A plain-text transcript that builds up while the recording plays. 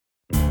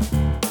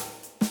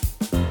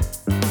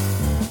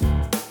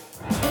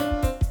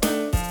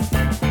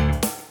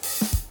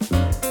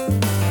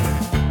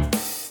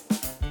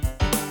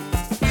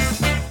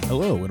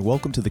Hello, and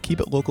welcome to the Keep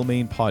It Local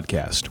Maine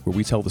podcast, where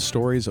we tell the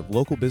stories of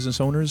local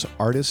business owners,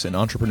 artists, and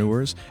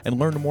entrepreneurs, and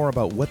learn more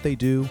about what they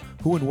do,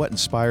 who and what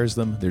inspires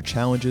them, their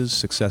challenges,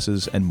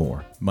 successes, and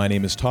more. My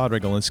name is Todd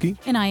Regalinsky.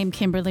 And I am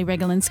Kimberly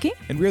Regalinsky.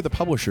 And we are the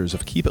publishers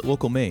of Keep It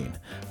Local Maine,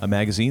 a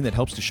magazine that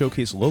helps to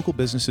showcase local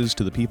businesses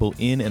to the people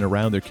in and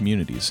around their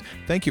communities.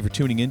 Thank you for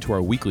tuning in to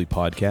our weekly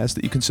podcast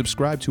that you can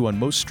subscribe to on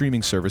most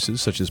streaming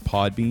services such as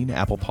Podbean,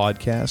 Apple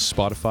Podcasts,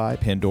 Spotify,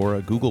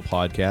 Pandora, Google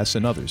Podcasts,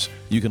 and others.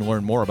 You can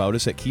learn more about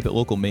us at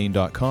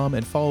keepitlocalmaine.com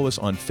and follow us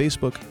on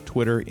Facebook,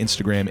 Twitter,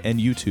 Instagram, and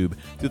YouTube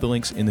through the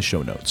links in the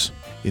show notes.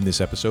 In this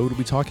episode, we'll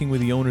be talking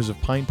with the owners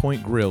of Pine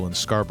Point Grill in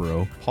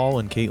Scarborough, Paul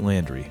and Kate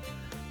Landry.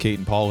 Kate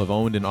and Paul have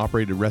owned and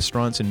operated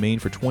restaurants in Maine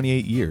for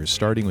 28 years,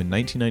 starting in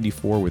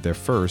 1994 with their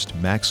first,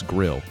 Max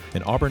Grill,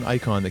 an Auburn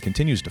icon that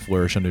continues to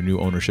flourish under new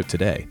ownership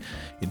today.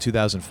 In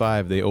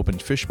 2005, they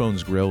opened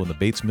Fishbones Grill in the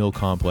Bates Mill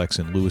Complex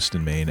in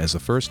Lewiston, Maine, as the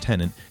first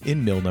tenant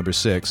in Mill Number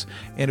 6,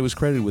 and it was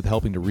credited with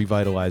helping to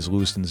revitalize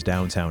Lewiston's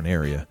downtown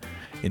area.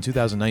 In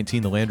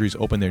 2019, the Landrys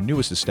opened their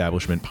newest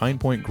establishment, Pine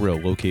Point Grill,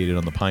 located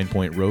on the Pine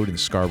Point Road in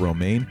Scarborough,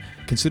 Maine.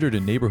 Considered a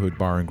neighborhood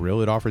bar and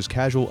grill, it offers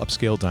casual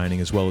upscale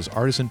dining as well as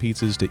artisan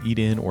pizzas to eat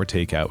in or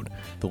take out.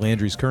 The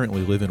Landrys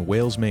currently live in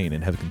Wales, Maine,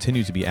 and have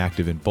continued to be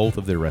active in both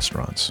of their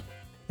restaurants.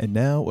 And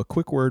now, a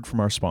quick word from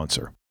our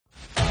sponsor.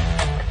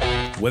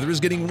 Weather is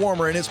getting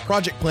warmer and it's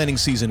project planning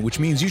season, which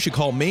means you should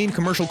call Maine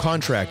Commercial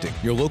Contracting,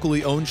 your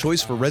locally owned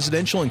choice for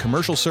residential and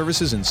commercial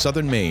services in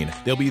southern Maine.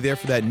 They'll be there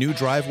for that new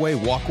driveway,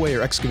 walkway,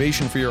 or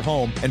excavation for your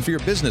home and for your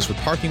business with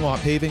parking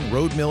lot paving,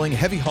 road milling,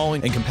 heavy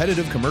hauling, and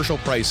competitive commercial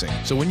pricing.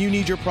 So when you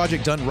need your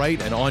project done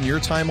right and on your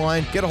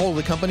timeline, get a hold of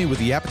the company with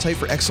the appetite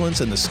for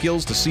excellence and the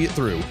skills to see it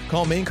through.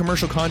 Call Maine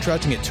Commercial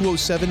Contracting at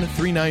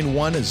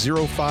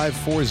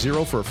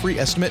 207-391-0540 for a free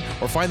estimate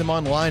or find them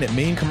online at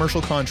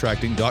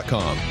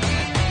mainecommercialcontracting.com.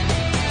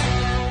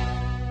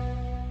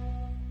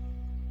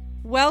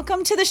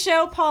 Welcome to the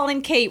show, Paul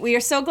and Kate. We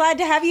are so glad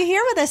to have you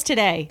here with us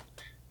today.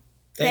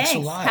 Thanks a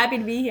lot. Happy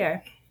to be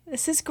here.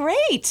 This is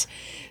great.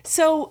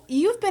 So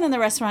you've been in the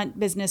restaurant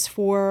business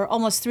for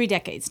almost 3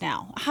 decades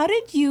now. How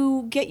did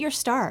you get your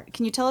start?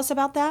 Can you tell us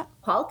about that?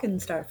 Paul can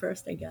start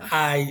first, I guess.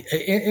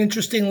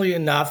 Interestingly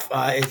enough,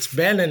 it's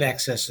been in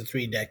excess of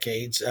 3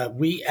 decades.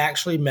 We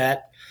actually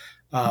met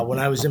when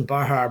I was in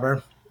Bar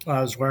Harbor.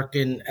 I was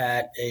working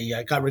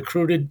I got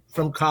recruited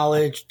from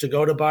college to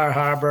go to Bar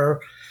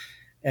Harbor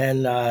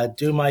and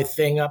do my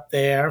thing up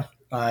there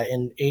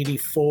in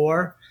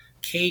 84.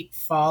 Kate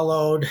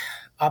followed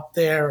up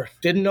there.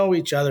 Didn't know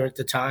each other at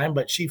the time,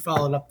 but she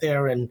followed up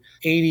there in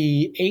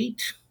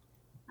 88.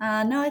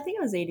 No, I think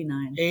it was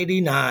 89.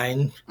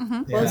 89. Mm-hmm.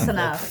 Yeah, Close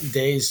enough.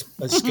 Days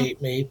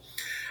escape me.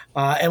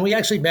 And we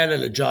actually met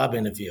at a job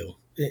interview,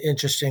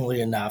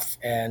 interestingly enough.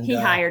 And he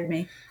hired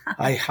me.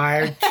 I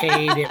hired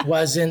Kate. It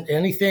wasn't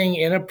anything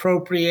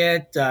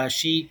inappropriate.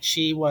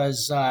 She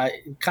was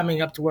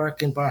coming up to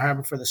work in Bar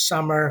Harbor for the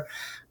summer,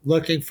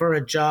 looking for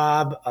a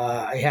job.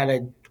 I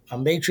had a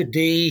maitre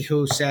d'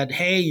 who said,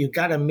 "Hey, you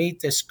got to meet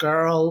this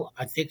girl.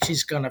 I think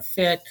she's going to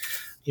fit."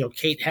 You know,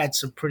 Kate had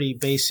some pretty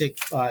basic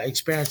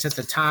experience at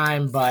the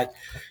time, but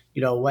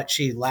you know, what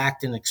she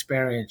lacked in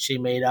experience, she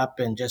made up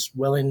in just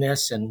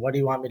willingness and what do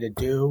you want me to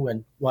do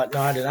and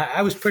whatnot. And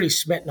I was pretty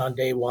smitten on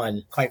day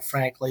one, quite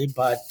frankly.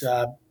 But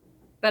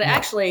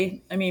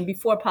Actually, I mean,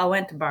 before Paul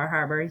went to Bar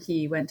Harbor,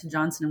 he went to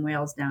Johnson &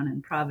 Wales down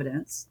in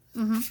Providence.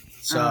 Mm-hmm.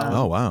 So,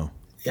 Oh, wow.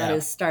 Got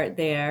his start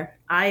there.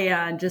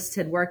 I just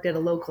had worked at a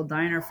local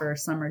diner for a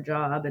summer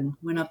job and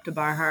went up to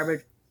Bar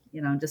Harbor,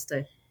 you know, just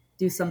to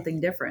do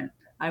something different.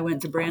 I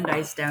went to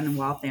Brandeis down in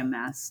Waltham,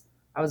 Mass.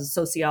 I was a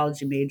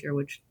sociology major,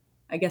 which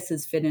I guess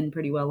has fit in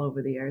pretty well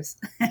over the years.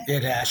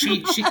 It has.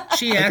 She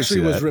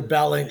actually was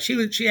rebelling.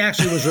 She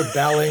actually was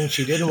rebelling.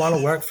 She didn't want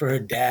to work for her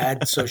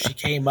dad, so she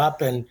came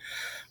up and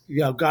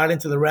got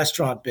into the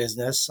restaurant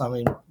business. I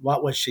mean,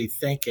 what was she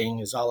thinking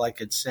is all I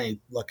could say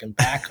looking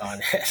back on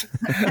it.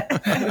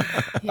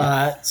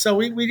 So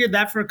we did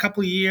that for a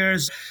couple of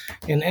years.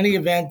 In any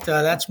event,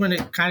 that's when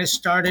it kind of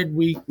started.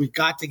 We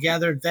got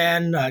together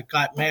then,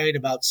 got married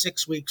about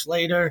 6 weeks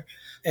later,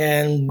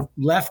 and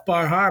left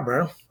Bar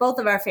Harbor. Both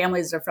of our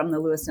families are from the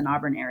Lewiston,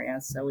 Auburn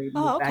area, so we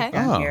moved back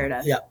down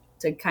here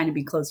to kind of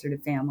be closer to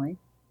family.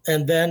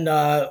 And then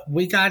I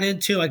got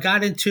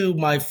into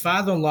my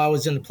father-in-law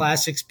was in the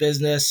plastics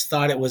business,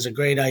 thought it was a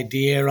great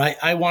idea.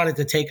 I wanted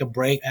to take a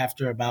break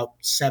after about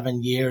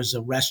 7 years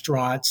of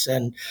restaurants.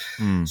 And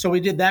so we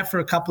did that for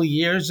a couple of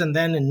years. And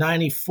then in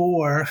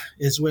 94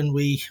 is when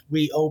we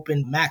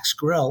opened Max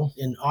Grill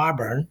in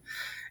Auburn.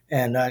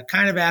 And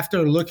kind of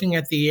after looking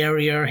at the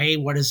area, hey,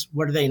 what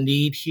do they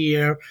need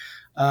here?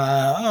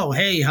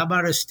 Hey, how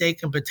about a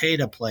steak and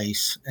potato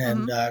place?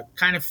 And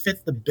kind of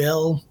fit the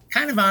bill,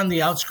 kind of on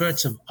the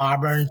outskirts of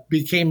Auburn,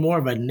 became more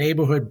of a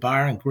neighborhood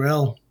bar and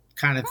grill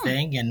kind of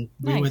thing. And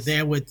we were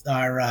there with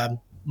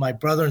my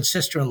brother and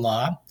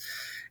sister-in-law.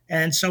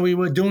 And so we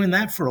were doing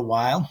that for a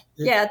while.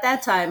 Yeah, at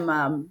that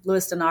time,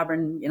 Lewiston,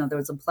 Auburn, there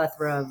was a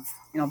plethora of,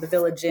 the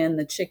Village Inn,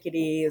 the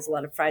Chickadee, there's a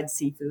lot of fried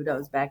seafood. I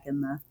was back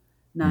in the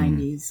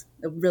 90s.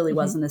 It really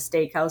wasn't a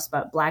steakhouse,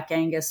 but Black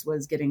Angus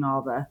was getting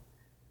all the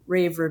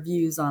rave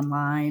reviews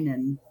online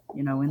and,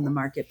 in the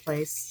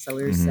marketplace. So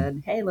we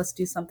said, hey, let's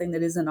do something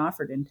that isn't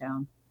offered in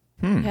town.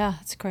 Yeah,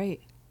 that's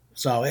great.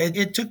 So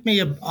it took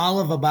me all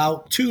of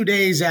about 2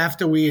 days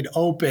after we had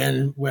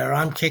opened where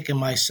I'm kicking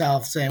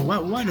myself saying,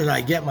 what did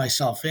I get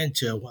myself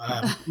into?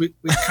 We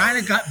kind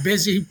of got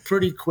busy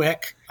pretty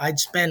quick. I'd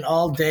spend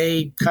all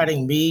day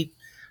cutting meat.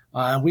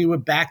 We were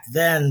back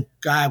then,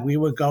 God, we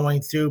were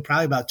going through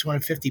probably about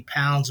 250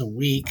 pounds a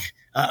week,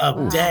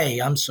 a day,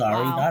 I'm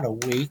sorry, not a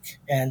week.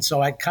 And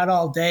so I'd cut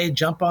all day,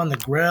 jump on the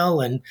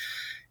grill, and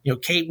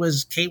Kate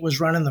was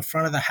running the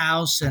front of the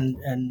house and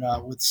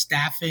with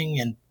staffing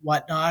and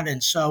whatnot.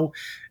 And so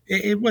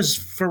it was,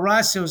 for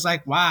us, it was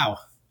like, wow,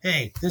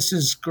 hey, this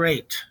is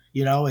great.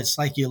 It's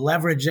like you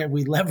leverage it.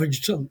 We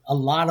leveraged a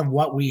lot of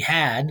what we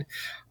had,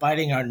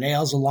 biting our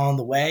nails along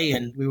the way.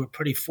 And we were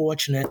pretty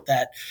fortunate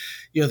that,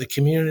 the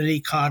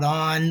community caught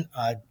on,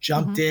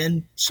 jumped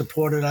in,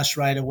 supported us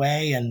right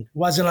away. And it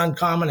wasn't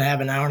uncommon to have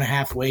an hour and a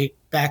half wait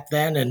back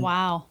then. And,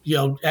 wow.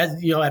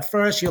 At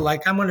first you're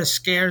like, I'm going to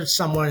scare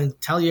someone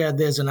and tell you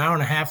there's an hour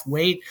and a half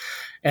wait.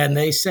 And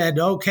they said,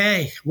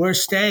 okay, we're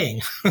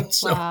staying.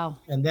 Wow.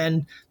 And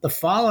then the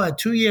following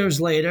 2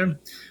 years later,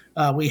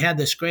 we had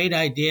this great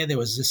idea. There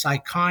was this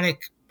iconic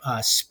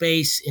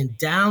space in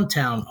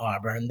downtown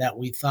Auburn that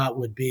we thought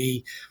would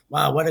be,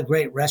 wow, what a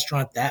great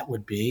restaurant that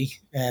would be.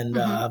 And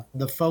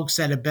the folks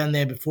that had been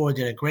there before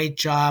did a great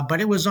job, but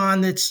it was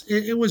on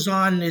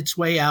its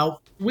way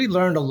out. We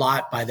learned a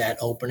lot by that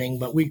opening,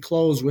 but we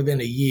closed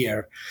within a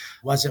year.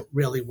 Wasn't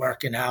really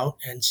working out.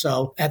 And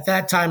so at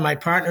that time, my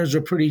partners were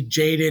pretty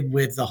jaded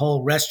with the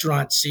whole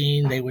restaurant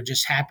scene. They were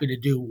just happy to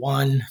do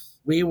one.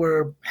 We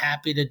were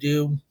happy to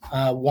do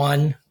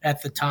one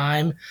at the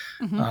time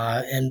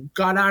and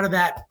got out of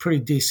that pretty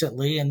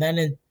decently. And then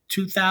in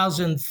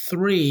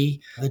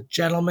 2003, the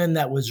gentleman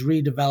that was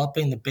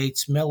redeveloping the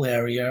Bates Mill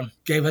area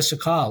gave us a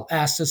call,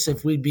 asked us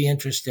if we'd be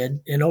interested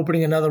in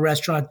opening another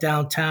restaurant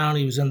downtown.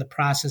 He was in the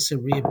process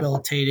of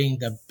rehabilitating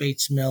the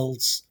Bates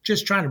Mills,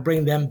 just trying to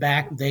bring them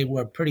back. They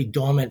were pretty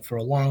dormant for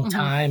a long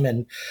time.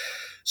 And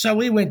so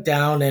we went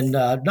down and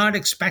not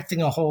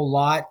expecting a whole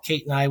lot.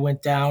 Kate and I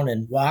went down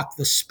and walked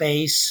the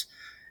space,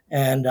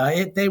 and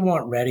they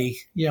weren't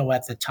ready,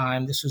 at the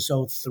time. This was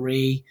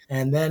 2003.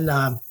 And then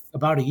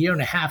about a year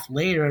and a half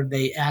later,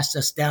 they asked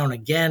us down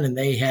again, and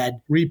they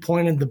had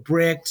repointed the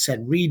bricks,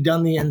 had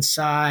redone the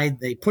inside.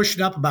 They pushed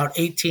it up about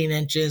 18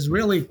 inches,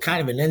 really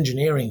kind of an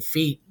engineering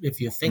feat if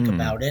you think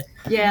about it.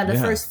 Yeah, the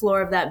first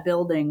floor of that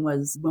building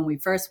was, when we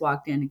first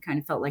walked in, it kind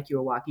of felt like you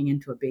were walking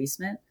into a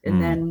basement.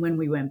 And then when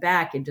we went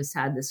back, it just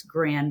had this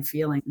grand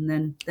feeling.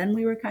 And then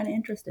we were kind of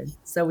interested.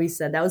 So we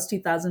said, that was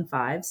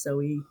 2005. So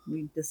we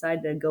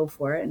decided to go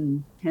for it,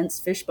 and hence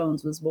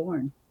Fishbones was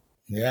born.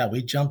 Yeah,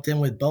 we jumped in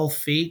with both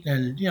feet,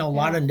 and, a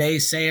lot of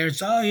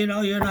naysayers,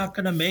 you're not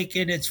going to make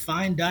it. It's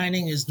fine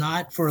dining is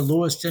not for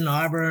Lewiston,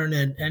 Auburn.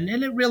 And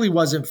it really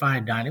wasn't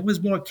fine dining. It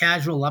was more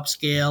casual,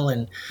 upscale.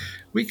 And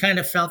we kind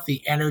of felt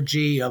the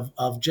energy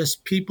of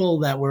just people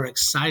that were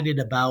excited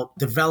about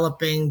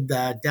developing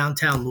the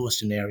downtown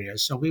Lewiston area.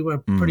 So we were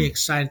pretty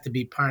excited to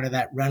be part of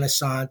that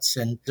renaissance.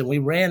 And we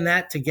ran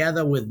that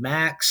together with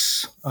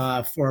Max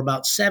for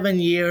about 7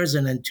 years.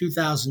 And in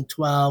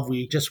 2012,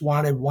 we just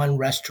wanted one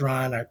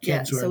restaurant. Our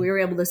kids were... So we were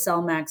able to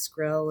sell Max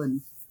Grill,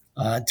 and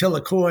until,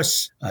 of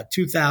course,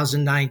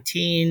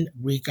 2019,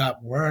 we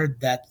got word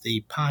that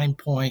the Pine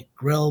Point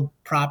Grill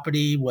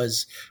property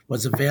was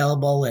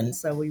available. And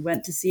so we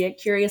went to see it,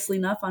 curiously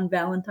enough, on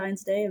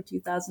Valentine's Day of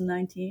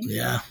 2019.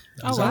 Yeah.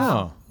 Oh,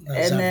 wow.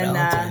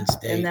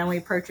 And then we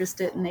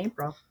purchased it in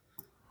April.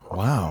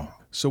 Wow.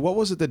 So what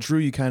was it that drew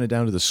you kind of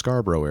down to the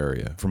Scarborough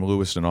area from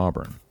Lewiston,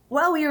 Auburn?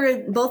 Well,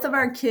 both of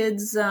our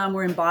kids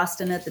were in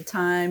Boston at the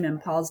time,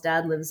 and Paul's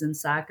dad lives in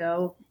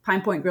Saco.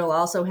 Pine Point Grill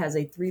also has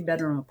a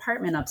 3-bedroom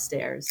apartment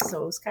upstairs.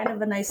 So it was kind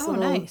of a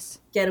nice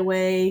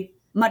getaway,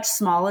 much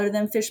smaller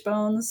than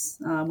Fishbones.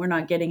 We're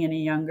not getting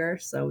any younger.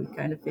 So we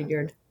kind of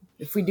figured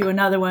if we do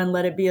another one,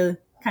 let it be a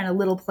kind of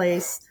little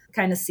place,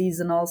 kind of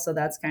seasonal. So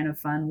that's kind of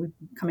fun.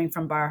 Coming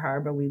from Bar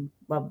Harbor, we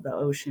love the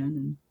ocean.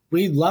 And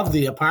we loved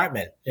the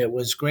apartment. It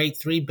was great.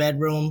 3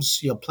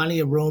 bedrooms, plenty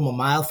of room, a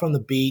mile from the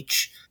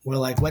beach. We're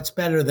like, what's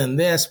better than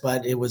this?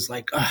 But it was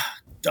like,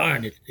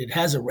 darn it, it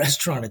has a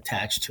restaurant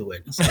attached to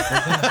it. It's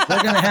like,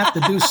 we're going to have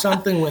to do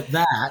something with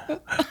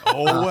that.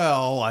 Oh,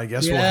 well, I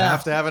guess we'll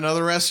have to have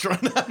another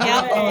restaurant.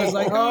 I was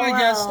like,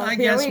 I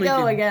guess we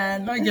go could,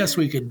 again. I guess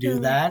we could do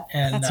that.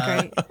 And, That's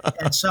great.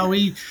 And so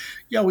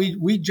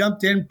we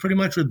jumped in pretty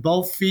much with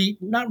both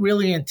feet, not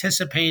really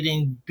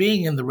anticipating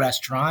being in the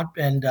restaurant.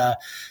 And,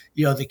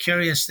 the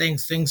curious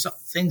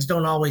things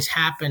don't always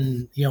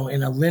happen,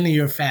 in a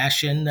linear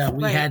fashion.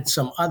 We had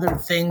some other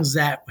things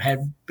that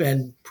had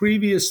been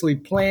previously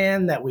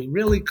planned that we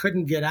really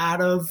couldn't get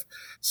out of.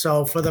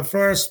 So for the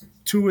first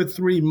 2 or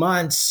 3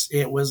 months,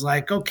 it was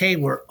like, okay,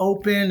 we're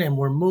open and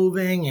we're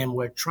moving and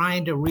we're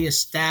trying to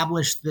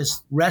reestablish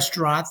this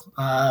restaurant.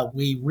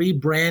 We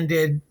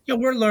rebranded.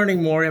 We're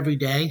learning more every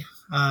day.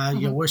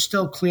 We're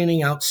still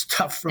cleaning out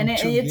stuff from and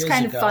 2 years it's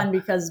kind ago. of fun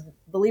because,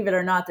 believe it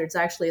or not, there's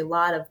actually a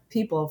lot of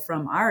people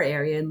from our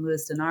area in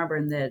Lewiston,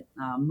 Auburn that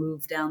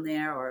move down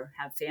there or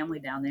have family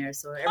down there.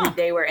 So every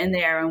day we're in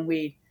there and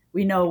we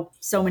know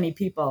so many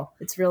people.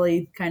 It's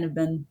really kind of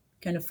been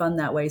kind of fun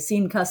that way.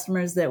 Seeing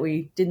customers that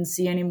we didn't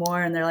see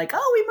anymore and they're like,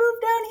 oh, we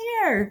moved down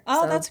here.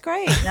 Oh, So that's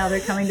great. now they're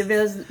coming to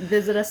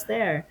visit us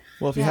there.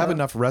 Well, if you have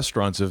enough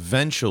restaurants,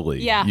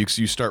 eventually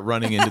you start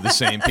running into the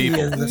same people.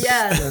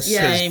 Yes.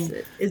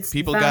 It's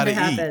people got to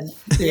happen.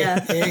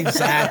 Yeah,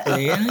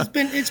 Exactly. And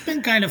it's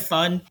been kind of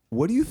fun.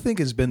 What do you think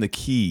has been the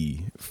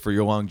key for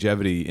your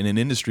longevity in an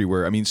industry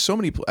where, I mean, so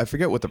many, I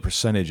forget what the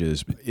percentage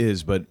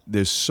is, but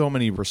there's so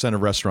many percent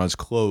of restaurants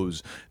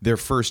close their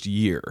first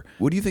year.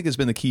 What do you think has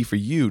been the key for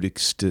you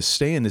to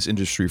stay in this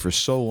industry for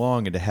so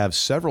long and to have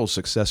several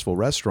successful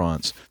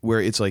restaurants where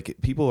it's like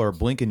people are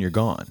blinking, you're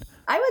gone?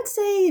 I would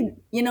say,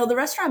 the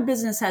restaurant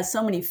business has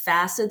so many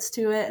facets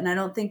to it. And I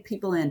don't think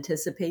people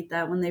anticipate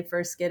that when they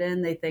first get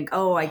in. They think,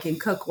 oh, I can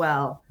cook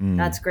well.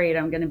 That's great.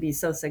 I'm going to be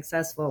so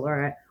successful.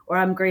 Or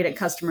I'm great at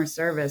customer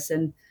service.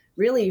 And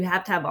really, you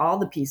have to have all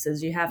the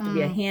pieces. You have to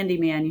be a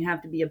handyman. You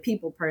have to be a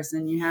people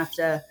person. You have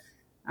to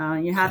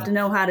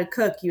know how to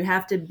cook. You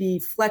have to be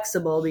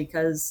flexible,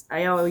 because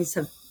I always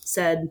have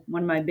said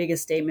one of my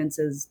biggest statements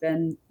has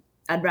been,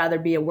 I'd rather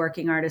be a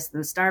working artist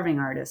than a starving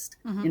artist.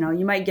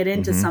 You might get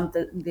into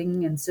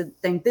something and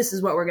think this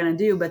is what we're going to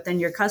do, but then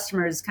your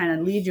customers kind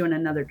of lead you in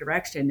another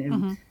direction.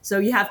 And so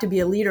you have to be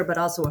a leader, but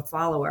also a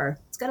follower.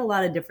 It's got a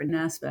lot of different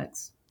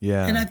aspects.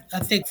 Yeah. And I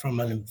think from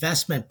an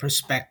investment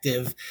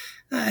perspective,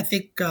 I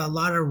think a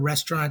lot of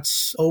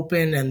restaurants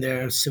open and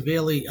they're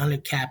severely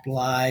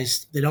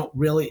undercapitalized. They don't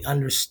really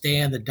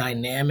understand the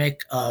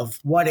dynamic of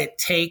what it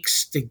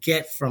takes to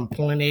get from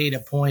point A to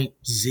point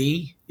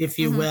Z, if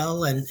you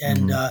will. And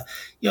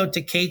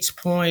to Kate's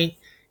point,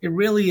 it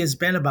really has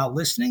been about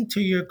listening to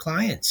your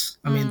clients.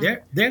 I mean,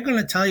 they're going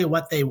to tell you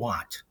what they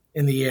want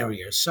in the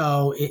area.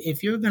 So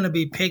if you're going to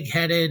be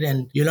pig-headed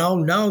and,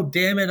 no,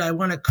 damn it, I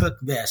want to cook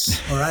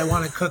this or I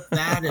want to cook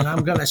that and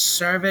I'm going to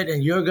serve it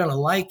and you're going to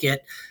like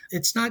it,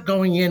 it's not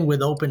going in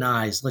with open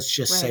eyes. Let's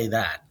just say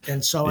that.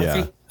 And so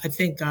I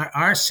think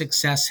our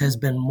success has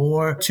been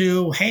more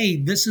to, hey,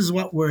 this is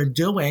what we're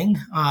doing.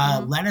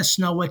 Let us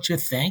know what you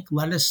think.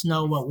 Let us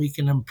know what we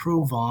can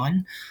improve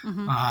on.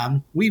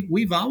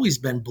 We've always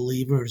been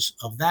believers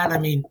of that. I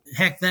mean,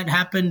 heck, that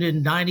happened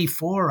in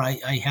 '94.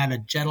 I had a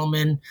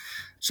gentleman.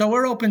 So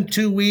we're open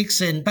 2 weeks,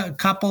 and a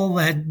couple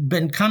had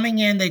been coming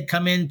in. They'd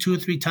come in 2 or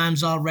 3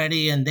 times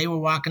already, and they were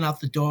walking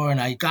out the door.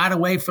 And I got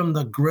away from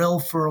the grill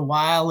for a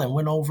while and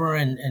went over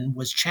and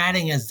was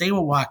chatting as they were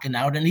walking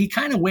out. And he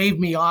kind of waved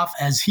me off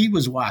as he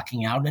was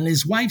walking out. And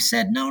his wife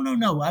said, no,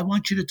 I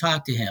want you to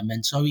talk to him.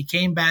 And so he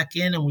came back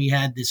in, and we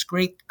had this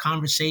great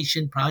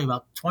conversation, probably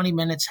about 20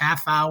 minutes,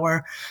 half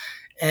hour.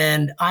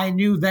 And I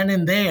knew then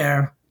and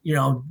there,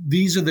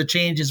 these are the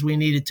changes we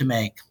needed to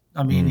make.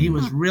 I mean, he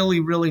was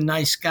really, really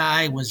nice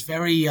guy, was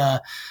very,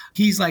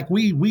 he's like,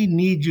 we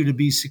need you to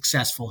be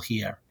successful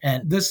here.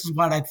 And this is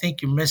what I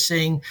think you're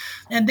missing.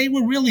 And they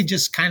were really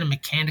just kind of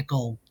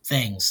mechanical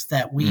things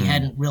that we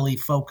hadn't really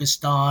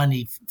focused on.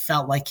 He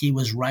felt like he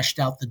was rushed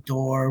out the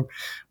door.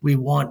 We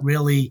weren't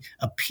really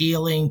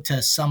appealing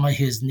to some of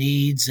his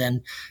needs.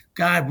 And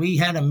God, we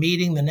had a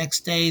meeting the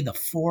next day, the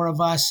 4 of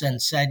us,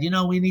 and said,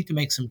 we need to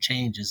make some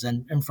changes.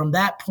 And from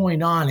that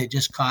point on, it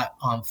just caught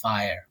on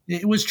fire.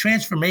 It was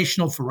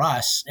transformational for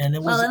us. And it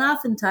was. Well, and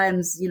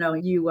oftentimes,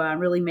 you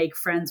really make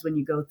friends when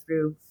you go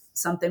through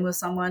something with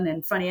someone.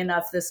 And funny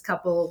enough, this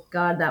couple,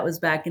 God, that was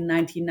back in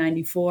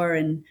 1994.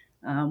 And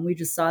we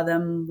just saw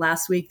them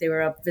last week. They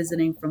were up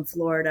visiting from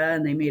Florida,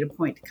 and they made a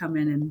point to come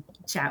in and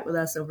chat with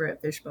us over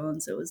at Fishbone.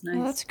 So it was nice.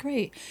 Oh, that's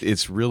great.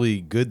 It's really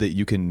good that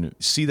you can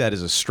see that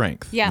as a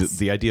strength. Yes.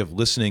 The idea of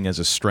listening as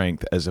a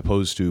strength, as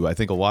opposed to, I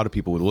think a lot of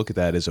people would look at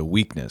that as a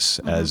weakness,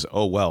 as,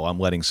 oh, well, I'm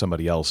letting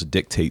somebody else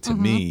dictate to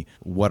me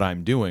what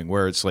I'm doing.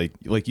 Where it's like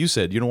you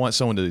said, you don't want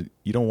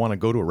to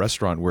go to a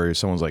restaurant where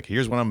someone's like,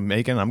 here's what I'm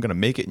making, I'm going to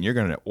make it, and you're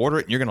going to order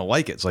it, and you're going to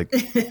like it. It's like,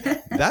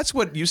 that's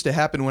what used to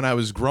happen when I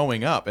was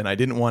growing up, and I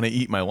didn't want to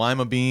eat my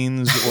lima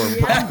beans or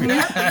I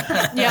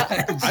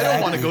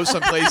don't want to go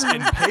someplace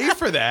and pay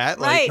for that.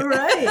 Right.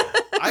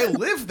 I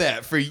lived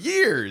that for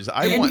years.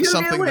 I want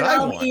something that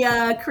I want.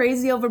 Be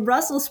crazy over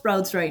Brussels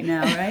sprouts right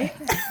now, right?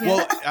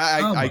 Well,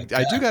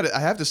 I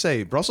have to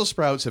say, Brussels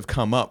sprouts have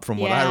come up from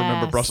what I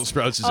remember Brussels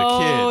sprouts as a kid.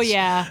 Oh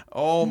yeah.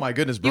 Oh my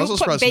goodness, Brussels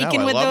you put sprouts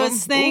bacon now, with I love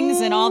those them.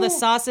 things and all the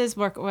sauces.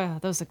 Wow,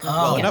 those are good.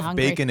 Well, I'm enough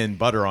hungry. bacon and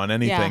butter on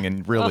anything,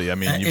 and really, I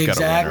mean, you've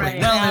exactly. got to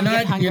win.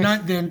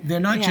 Well, they're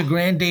not your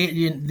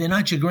granddad. They're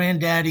not your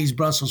granddaddy's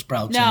Brussels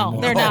sprouts No,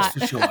 anymore. they're That's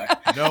not. for sure.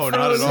 No,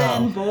 not at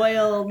all.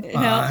 Boiled.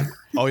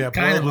 Oh yeah,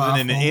 Kind boiled of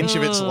within an awful. inch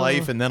of its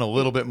life, and then a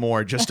little bit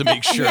more just to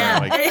make sure. Yeah.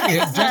 Like, Yeah,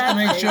 just to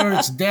make sure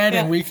it's dead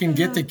and we can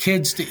get the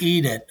kids to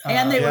eat it.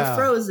 And they Yeah. were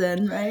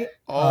frozen, right?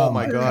 oh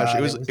my my gosh, God,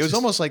 it was just-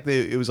 almost like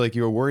it was like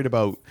you were worried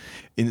about,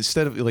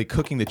 instead of like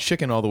cooking the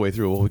chicken all the way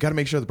through. Well, we got to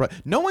make sure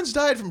no one's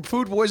died from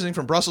food poisoning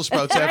from Brussels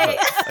sprouts ever. Right.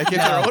 Like if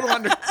they're a little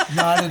under.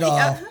 Not at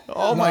all.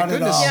 Oh my Not at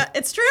goodness. all. Yeah,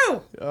 it's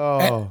true.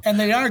 Oh. And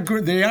they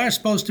are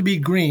supposed to be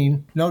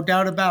green, no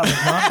doubt about it,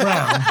 not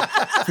brown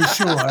for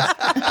sure.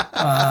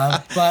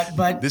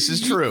 But This is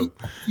true.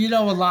 You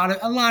know, a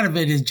lot of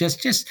it is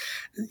just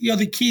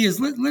the key is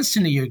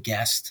listen to your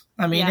guest.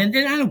 I mean, Yeah. and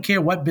I don't care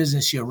what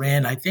business you're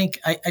in. I think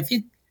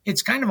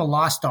it's kind of a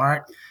lost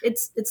art.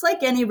 It's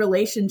like any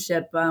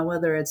relationship,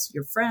 whether it's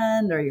your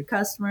friend or your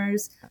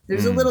customers.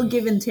 There's a little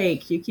give and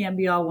take. You can't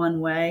be all one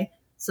way.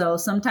 So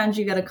sometimes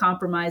you got to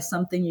compromise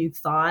something you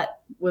thought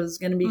was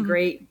going to be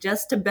great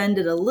just to bend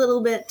it a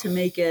little bit to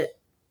make it,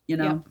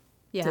 Yeah.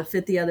 to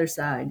fit the other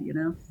side,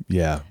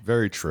 Yeah,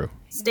 very true.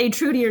 Stay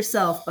true to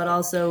yourself, but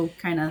also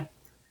kind of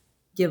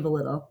give a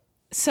little.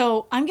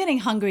 So I'm getting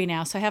hungry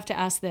now, so I have to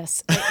ask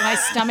this. My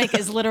stomach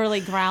is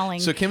literally growling.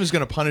 So Kim is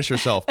going to punish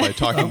herself by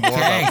talking more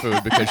Okay. about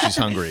food because she's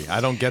hungry.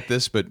 I don't get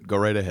this, but go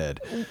right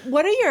ahead.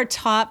 What are your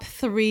top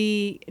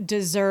 3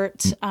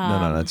 dessert?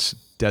 No, that's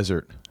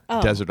desert.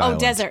 Desert Oh, Island.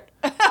 desert.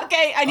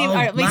 Okay, I need. Oh, all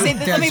right, let me my say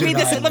this. Let me read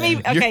this. desert Let me.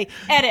 island. Okay,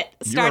 edit.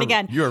 Start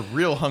again. You're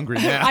real hungry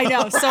now. I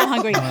know, so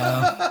hungry.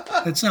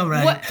 It's all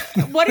right.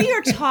 What are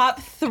your top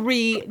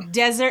 3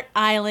 desert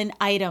island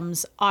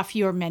items off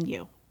your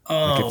menu?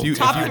 If you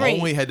Top 3.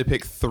 only had to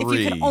pick 3. If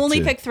you could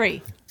only pick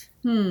 3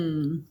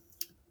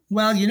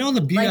 Well,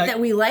 the beauty. Like that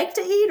we like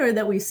to eat or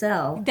that we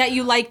sell? that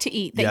you like to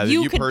eat, that Yeah, that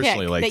you you could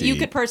personally pick, like that to you eat.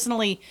 could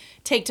personally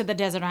take to the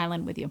desert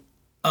island with you.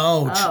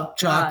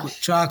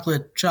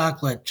 Chocolate.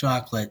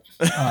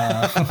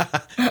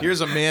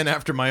 Here's a man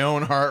after my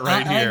own heart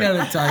right I here.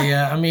 gotta tell you,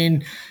 I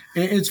mean,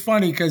 it's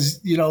funny because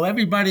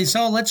everybody's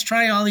let's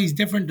try all these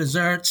different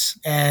desserts,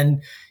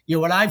 and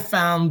what I've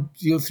found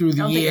through the I don't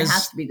think years. it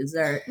has to be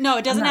dessert. No,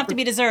 it doesn't have to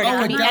be dessert. Oh, It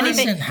it could be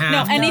anything. doesn't have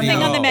No, to anything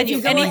be. on the If menu. If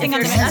you go Anything if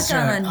on the you're menu. stuck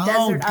on Oh,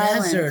 desert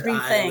island, desert 3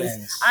 things.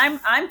 islands.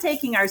 I'm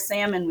taking our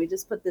salmon. We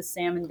just put this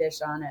salmon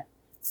dish on it.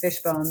 Fish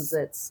bones.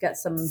 It's got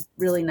some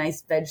really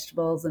nice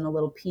vegetables and a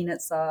little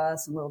peanut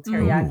sauce and a little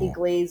teriyaki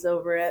glaze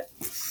over it.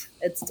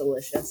 It's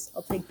delicious.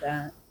 I'll take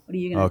that. What are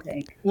you going to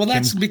take? Well,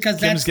 that's because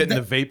Kim's that's getting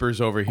the vapors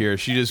over here.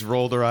 She just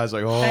rolled her eyes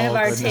like, oh, Kind of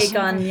our goodness. take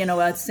on,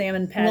 a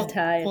salmon pad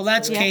thai. Well,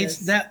 that's It's Kate's.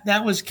 delicious.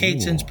 That was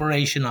Kate's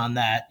inspiration on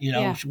that.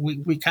 Yeah.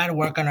 We kind of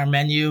work on our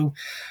menu.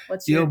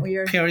 What's You're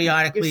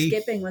periodically.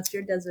 You're skipping. What's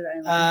your desert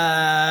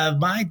island?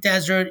 My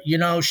desert,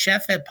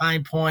 chef at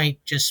Pine Point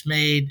just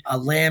made a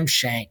lamb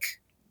shank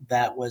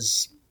that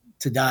was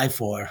to die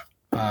for.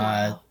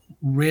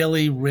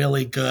 Really,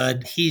 really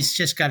good. He's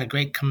just got a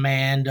great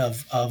command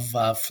of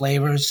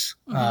flavors,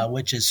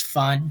 which is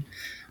fun.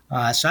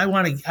 So I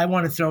want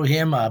to throw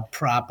him a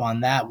prop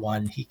on that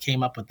one. He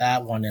came up with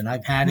that one, and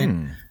I've had it.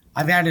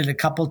 I've had it a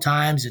couple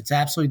times. It's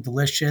absolutely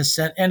delicious,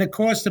 and of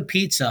course the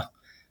pizza.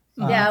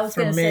 Yeah, I was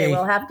for going to say, me.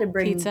 we'll have to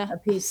bring Pizza. a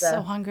pizza.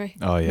 So hungry.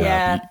 Oh, yeah.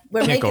 Yeah, You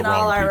we're can't go making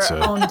all wrong with our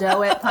pizza. own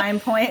dough at Pine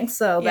Point,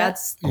 so Yeah.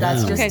 that's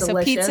just Okay, so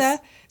delicious. pizza.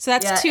 So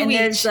that's Yeah, 2 and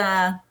each.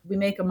 there's we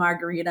make a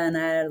margarita and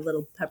I add a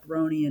little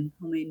pepperoni and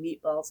homemade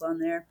meatballs on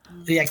there.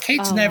 Yeah,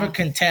 Kate's Oh, never wow.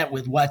 content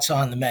with what's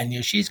on the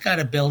menu. She's got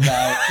to build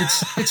out.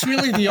 It's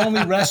really the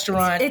only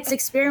restaurant. It's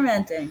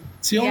experimenting.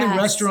 It's the only Yes,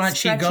 restaurant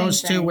she stretching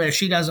goes to things. where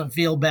she doesn't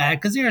feel bad,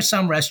 because there are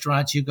some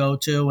restaurants you go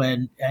to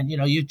and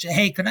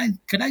hey,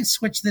 could I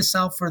switch this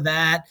out for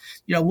that?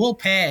 We'll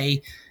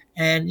pay,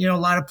 and a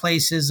lot of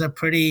places are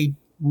pretty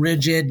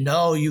rigid.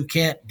 No, you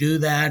can't do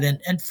that.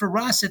 And for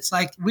us, it's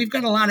like we've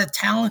got a lot of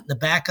talent in the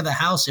back of the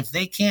house. If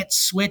they can't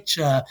switch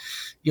a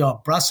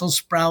Brussels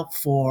sprout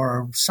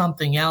for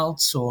something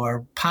else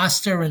or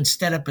pasta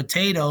instead of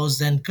potatoes,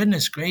 then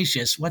goodness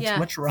gracious,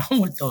 what's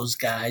wrong with those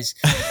guys?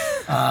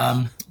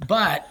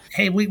 But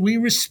hey, we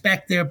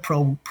respect their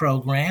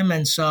program,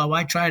 and so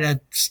I try to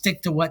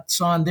stick to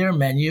what's on their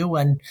menu,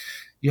 and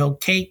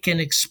Kate can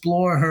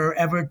explore her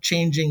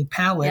ever-changing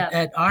palette Yep.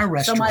 at our So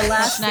restaurant. my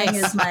last Nice. thing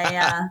is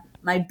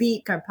my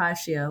beet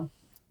carpaccio.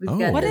 We've Oh.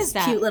 got What this is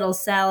that? cute little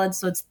salad.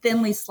 So it's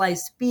thinly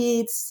sliced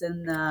beets,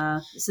 and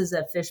this is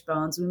at Fish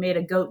Bones. We made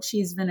a goat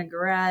cheese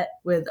vinaigrette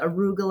with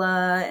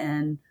arugula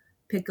and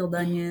pickled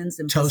onions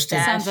and toasted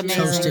Sounds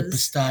amazing. toasted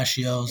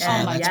pistachios.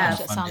 Yeah, Oh my that's yeah. gosh, a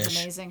that fun sounds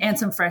dish. amazing. and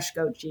some fresh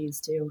goat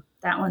cheese too.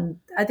 That one,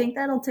 I think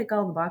that'll tick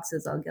all the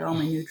boxes. I'll get all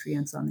my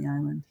nutrients on the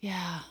island.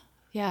 Yeah.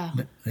 Yeah.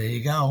 There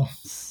you go.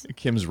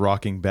 Kim's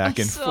rocking back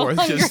and so forth.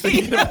 hungry. Just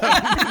thinking about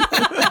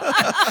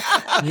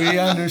We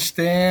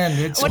understand.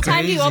 It's What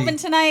time do you crazy. open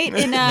tonight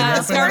in open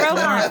at Scarborough?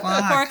 4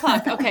 o'clock. 4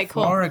 o'clock. Okay,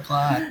 cool. 4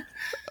 o'clock.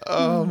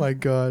 Oh my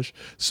gosh.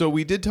 So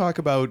we did talk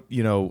about,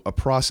 a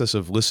process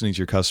of listening to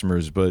your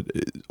customers, but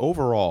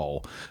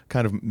overall,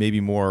 kind of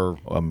maybe more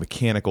a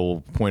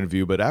mechanical point of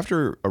view, but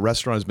after a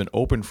restaurant has been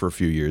open for a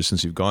few years,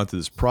 since you've gone through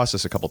this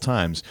process a couple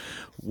times,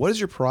 what is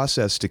your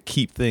process to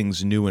keep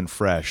things new and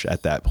fresh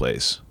at that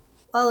place?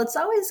 Well, it's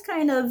always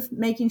kind of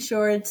making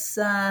sure it's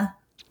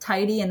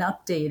tidy and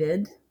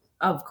updated.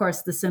 Of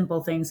course, the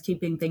simple things,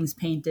 keeping things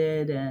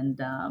painted and,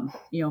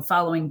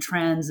 following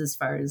trends as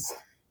far as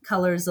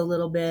colors a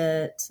little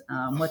bit,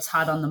 what's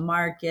hot on the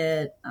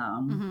market.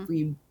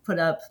 We put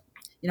up,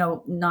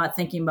 not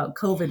thinking about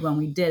COVID when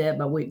we did it,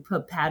 but we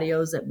put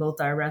patios at both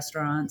our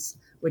restaurants,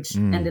 which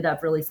ended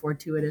up really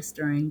fortuitous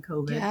during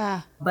COVID.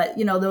 Yeah. But,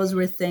 those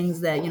were things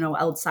that,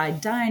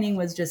 outside dining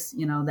was just,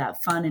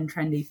 that fun and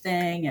trendy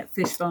thing. At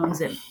Fishbones,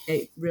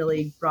 it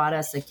really brought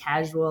us a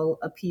casual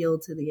appeal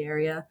to the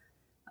area.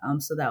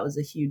 So that was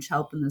a huge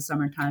help in the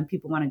summertime.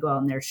 People want to go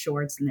out in their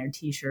shorts and their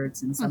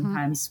T-shirts. And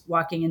sometimes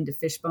walking into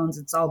Fishbones,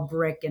 it's all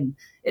brick and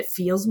it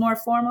feels more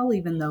formal,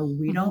 even though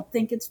we don't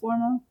think it's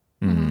formal.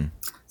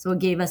 So it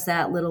gave us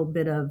that little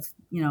bit of,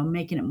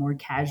 making it more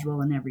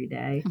casual and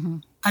everyday.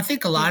 I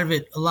think a lot of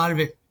it,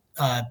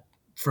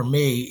 for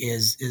me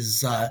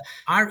is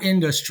our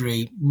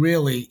industry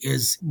really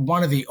is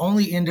one of the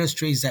only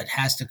industries that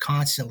has to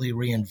constantly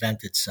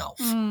reinvent itself.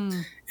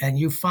 And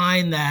you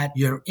find that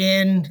you're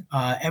in,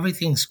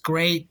 everything's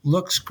great,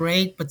 looks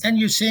great, but then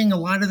you're seeing a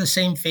lot of the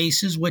same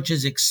faces, which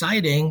is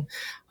exciting.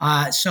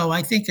 So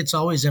I think it's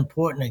always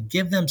important to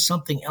give them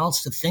something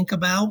else to think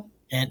about.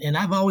 And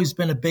I've always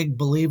been a big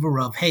believer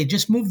of, hey,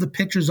 just move the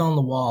pictures on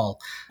the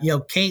wall.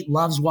 Kate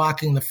loves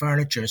walking the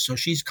furniture, so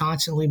she's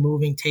constantly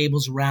moving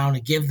tables around to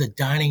give the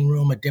dining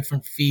room a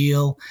different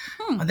feel.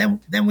 And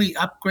then we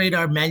upgrade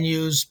our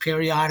menus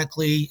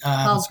periodically.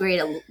 Paul's great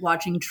at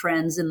watching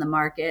trends in the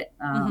market.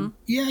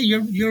 Yeah,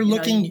 you're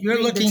looking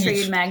the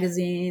trade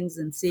magazines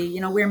and see.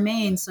 We're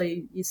Maine, so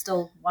you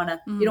still want to.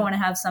 You don't want to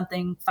have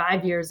something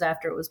 5 years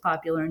after it was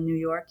popular in New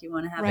York. You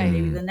want to have it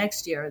maybe the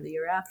next year or the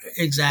year after.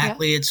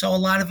 Exactly, and so a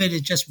lot of it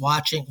is just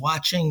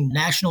watching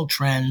national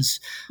trends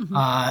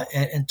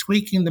and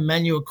tweaking the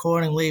menu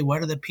accordingly.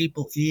 What are the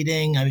people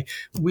eating? I mean,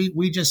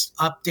 we just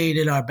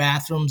updated our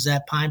bathrooms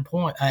at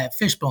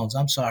Fishbones.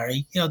 I'm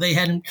sorry.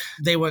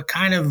 They were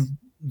kind of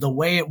the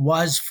way it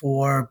was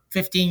for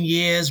 15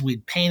 years.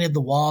 We'd painted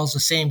the walls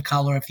the same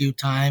color a few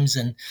times.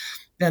 And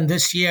then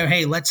this year,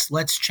 hey,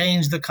 let's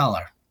change the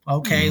color.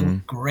 Okay,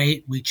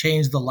 great. We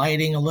changed the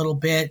lighting a little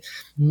bit,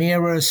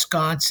 mirrors,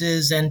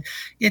 sconces, and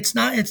it's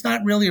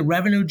not really a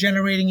revenue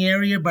generating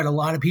area, but a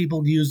lot of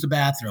people use the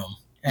bathroom.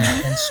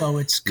 And so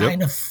it's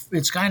kind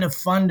of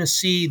fun to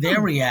see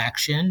their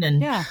reaction.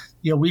 And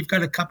we've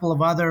got a couple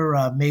of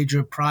other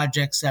major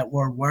projects that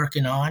we're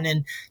working on,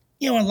 and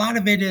a lot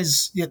of it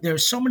is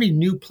there's so many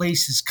new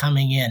places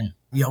coming in.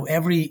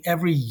 Every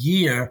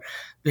year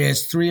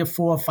there's 3 or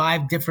 4 or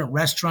 5 different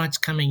restaurants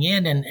coming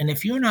in. And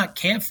if you're not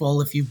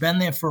careful, if you've been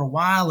there for a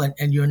while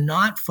and you're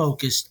not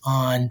focused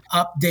on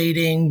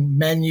updating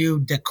menu,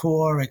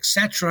 decor,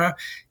 etc.,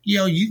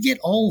 you get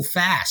old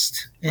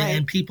fast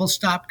and people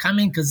stop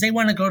coming because they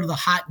want to go to the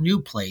hot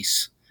new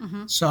place.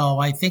 So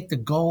I think the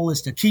goal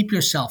is to keep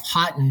yourself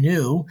hot and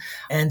new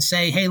and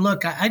say, hey,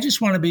 look, I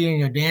just want to be in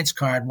your dance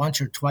card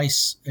once or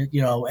twice,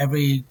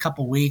 every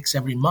couple weeks,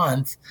 every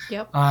month.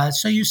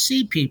 So you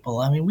see people.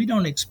 I mean, we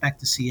don't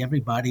expect to see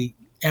everybody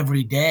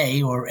every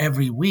day or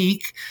every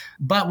week,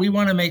 but we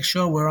want to make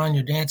sure we're on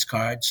your dance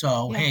card.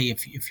 So, hey,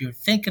 if you're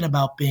thinking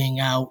about being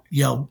out,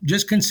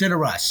 just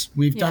consider us.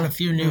 We've done a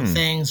few new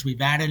things.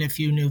 We've added a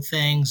few new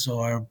things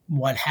or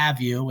what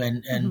have you.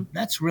 And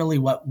that's really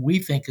what we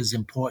think is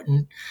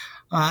important.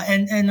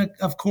 And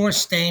of course,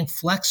 staying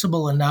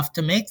flexible enough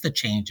to make the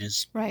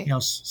changes. Right.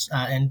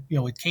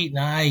 With Kate and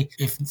I,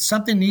 if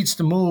something needs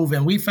to move,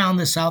 and we found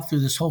this out through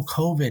this whole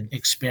COVID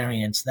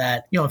experience,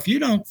 that, if you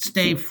don't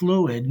stay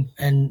fluid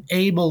and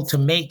able to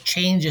make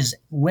changes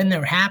when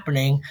they're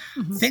happening,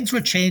 things were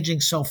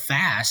changing so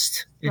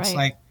fast. It's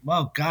like,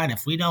 well, God,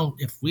 if we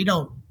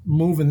don't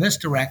move in this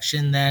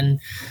direction, then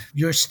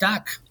you're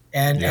stuck.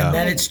 And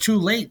then it's too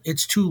late.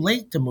 It's too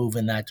late to move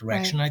in that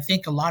direction. I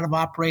think a lot of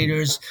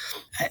operators,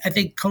 I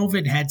think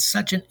COVID had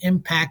such an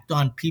impact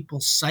on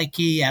people's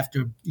psyche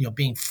after,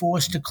 being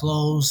forced to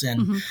close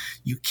and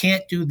you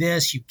can't do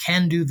this, you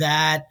can do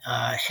that.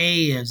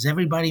 Hey, is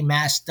everybody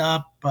masked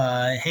up?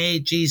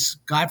 Hey, geez,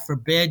 God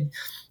forbid,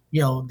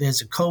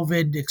 there's a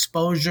COVID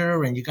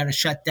exposure and you got to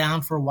shut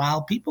down for a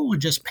while. People were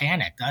just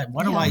panicked.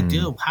 What do I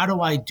do? How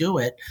do I do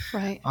it?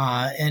 Right.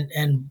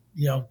 And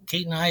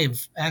Kate and I have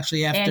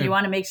actually And you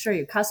want to make sure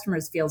your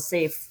customers feel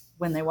safe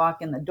when they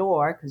walk in the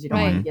door, because you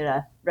don't want to get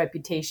a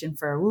reputation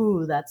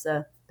for, that's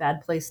a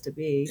bad place to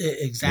be.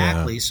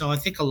 Exactly. So I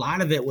think a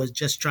lot of it was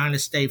just trying to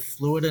stay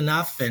fluid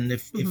enough. And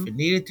if it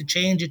needed to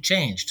change, it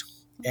changed.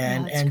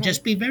 And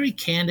just be very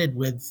candid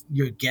with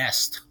your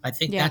guest. I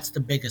think that's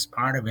the biggest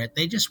part of it.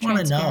 They just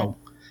want to know.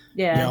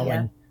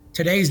 In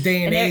today's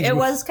day and age. It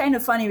was kind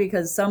of funny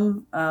because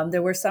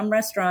there were some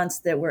restaurants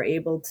that were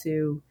able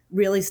to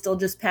really still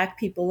just pack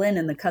people in,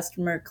 and the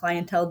customer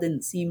clientele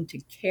didn't seem to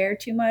care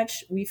too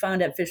much. We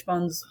found at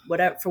Fishbones,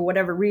 for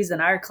whatever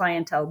reason, our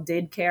clientele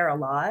did care a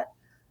lot.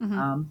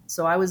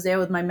 So I was there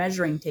with my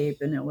measuring tape,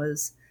 and it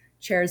was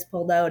chairs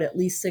pulled out at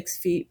least 6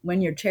 feet.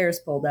 When your chair's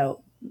pulled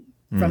out,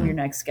 from your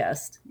next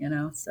guest,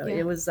 So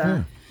it was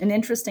an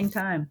interesting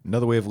time.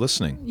 Another way of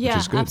listening, Yeah,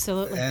 which is good.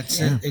 absolutely.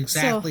 That's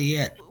exactly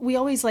it. We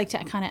always like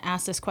to kind of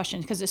ask this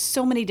question because there's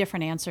so many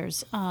different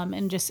answers,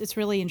 and just it's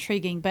really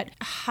intriguing. But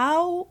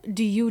how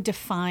do you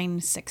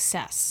define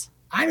success?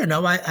 I don't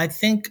know. I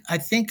think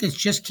it's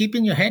just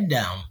keeping your head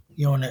down.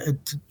 And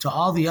to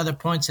all the other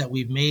points that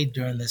we've made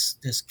during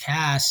this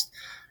cast,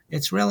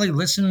 it's really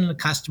listening to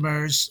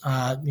customers.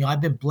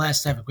 I've been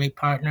blessed. I have a great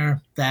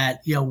partner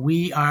that,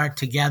 we are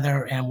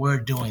together and we're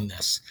doing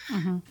this.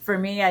 Mm-hmm. For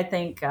me, I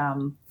think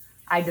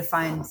I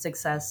define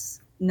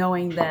success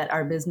knowing that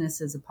our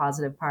business is a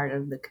positive part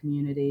of the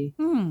community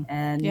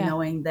and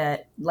knowing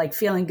that, like,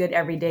 feeling good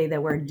every day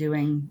that we're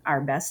doing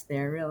our best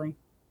there, really.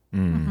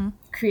 Mm-hmm.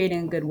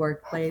 Creating a good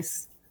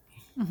workplace.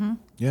 Mm-hmm.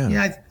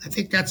 Yeah, I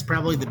think that's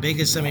probably the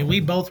biggest. I mean, we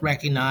both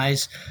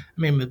recognize,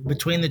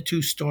 between the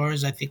two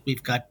stores, I think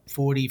we've got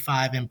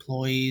 45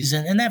 employees,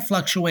 and that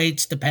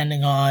fluctuates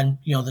depending on,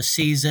 the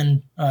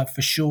season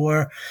for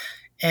sure.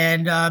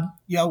 And,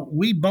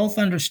 we both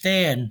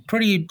understand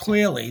pretty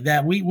clearly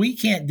that we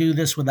can't do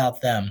this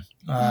without them.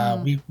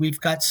 We've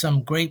got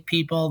some great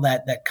people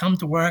that come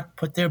to work,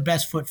 put their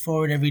best foot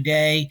forward every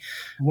day.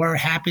 We're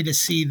happy to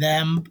see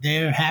them.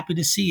 They're happy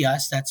to see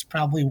us. That's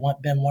probably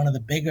been one of the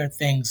bigger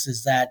things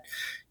is that,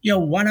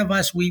 one of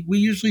us, we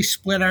usually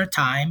split our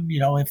time.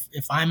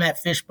 If I'm at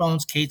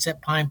Fishbones, Kate's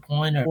at Pine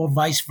Point or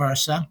vice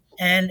versa.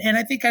 And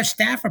I think our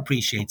staff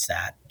appreciates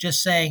that.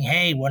 Just saying,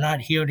 hey, we're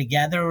not here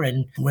together.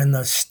 And when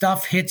the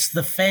stuff hits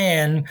the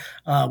fan,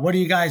 what do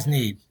you guys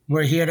need?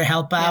 We're here to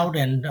help out.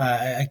 And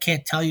I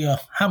can't tell you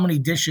how many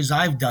dishes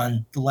I've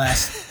done the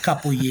last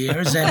couple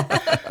years. And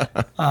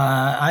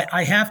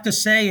I have to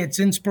say it's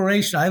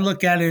inspirational. I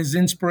look at it as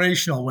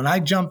inspirational. When I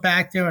jump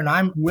back there and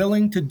I'm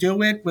willing to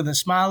do it with a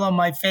smile on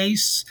my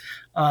face,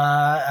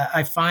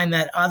 I find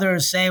that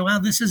others say, well,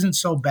 this isn't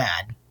so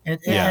bad.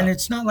 And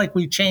it's not like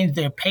we changed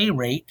their pay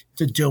rate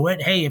to do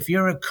it. Hey, if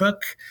you're a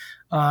cook,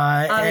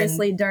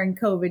 obviously during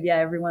COVID,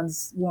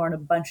 everyone's worn a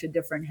bunch of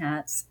different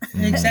hats.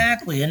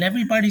 Exactly. And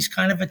everybody's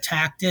kind of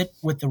attacked it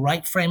with the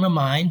right frame of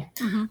mind.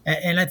 Mm-hmm.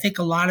 And I think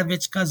a lot of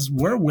it's because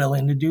we're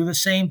willing to do the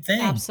same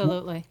thing.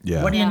 Absolutely.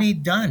 Yeah. What do you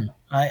need done?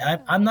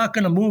 I'm not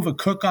going to move a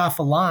cook off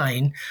a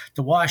line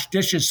to wash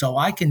dishes so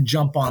I can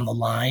jump on the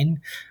line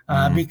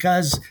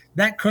because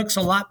that cook's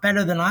a lot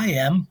better than I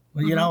am.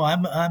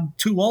 Mm-hmm. I'm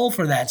too old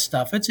for that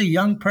stuff. It's a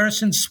young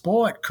person's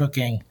sport,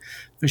 cooking,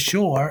 for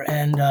sure.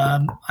 And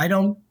I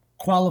don't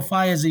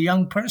qualify as a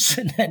young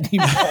person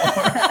anymore,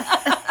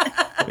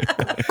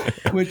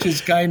 which is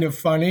kind of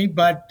funny.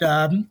 But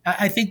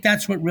I think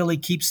that's what really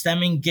keeps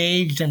them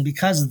engaged. And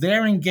because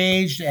they're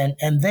engaged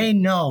and they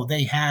know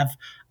they have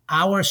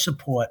our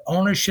support,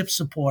 ownership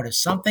support. If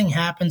something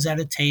happens at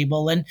a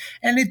table, and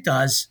it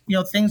does,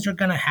 things are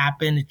going to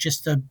happen. It's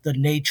just the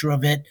nature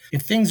of it.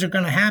 If things are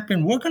going to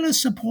happen, we're going to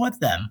support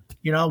them.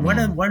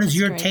 What does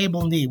your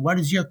table need? What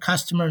does your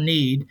customer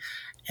need?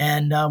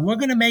 And we're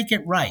going to make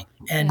it right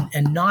and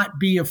not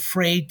be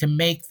afraid to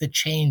make the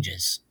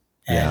changes.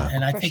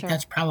 And I think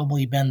that's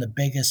probably been the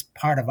biggest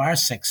part of our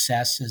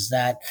success is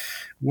that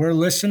we're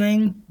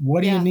listening.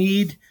 What do you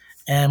need?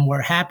 And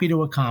we're happy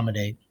to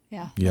accommodate.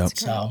 Yeah. Yep.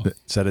 So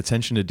it's that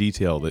attention to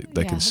detail that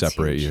can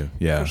separate you.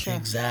 Yeah. Sure.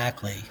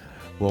 Exactly.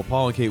 Well,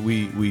 Paul and Kate,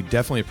 we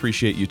definitely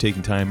appreciate you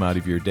taking time out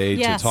of your day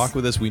to talk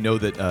with us. We know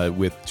that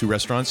with two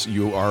restaurants,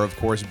 you are, of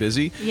course,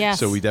 busy. Yes.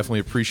 So we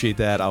definitely appreciate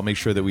that. I'll make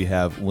sure that we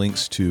have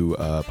links to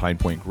Pine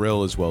Point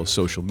Grill as well as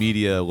social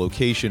media,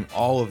 location,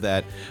 all of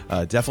that.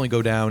 Definitely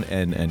go down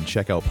and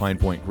check out Pine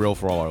Point Grill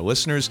for all our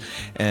listeners.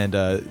 And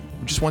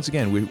just once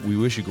again, we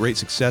wish you great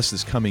success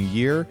this coming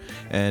year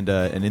and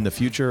in the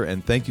future.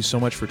 And thank you so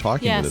much for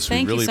talking with us.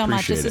 Thank we really you so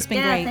much. appreciate This it. has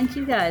been great. Thank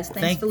you guys.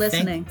 Thanks for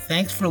listening.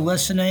 Thanks for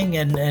listening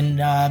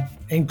and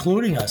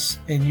including us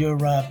in your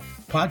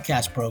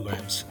podcast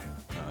programs.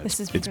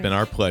 It's been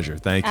our pleasure.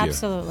 Thank you.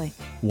 Absolutely.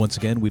 Once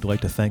again, we'd like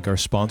to thank our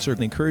sponsor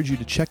and encourage you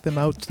to check them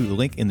out through the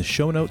link in the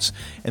show notes.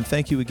 And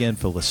thank you again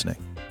for listening.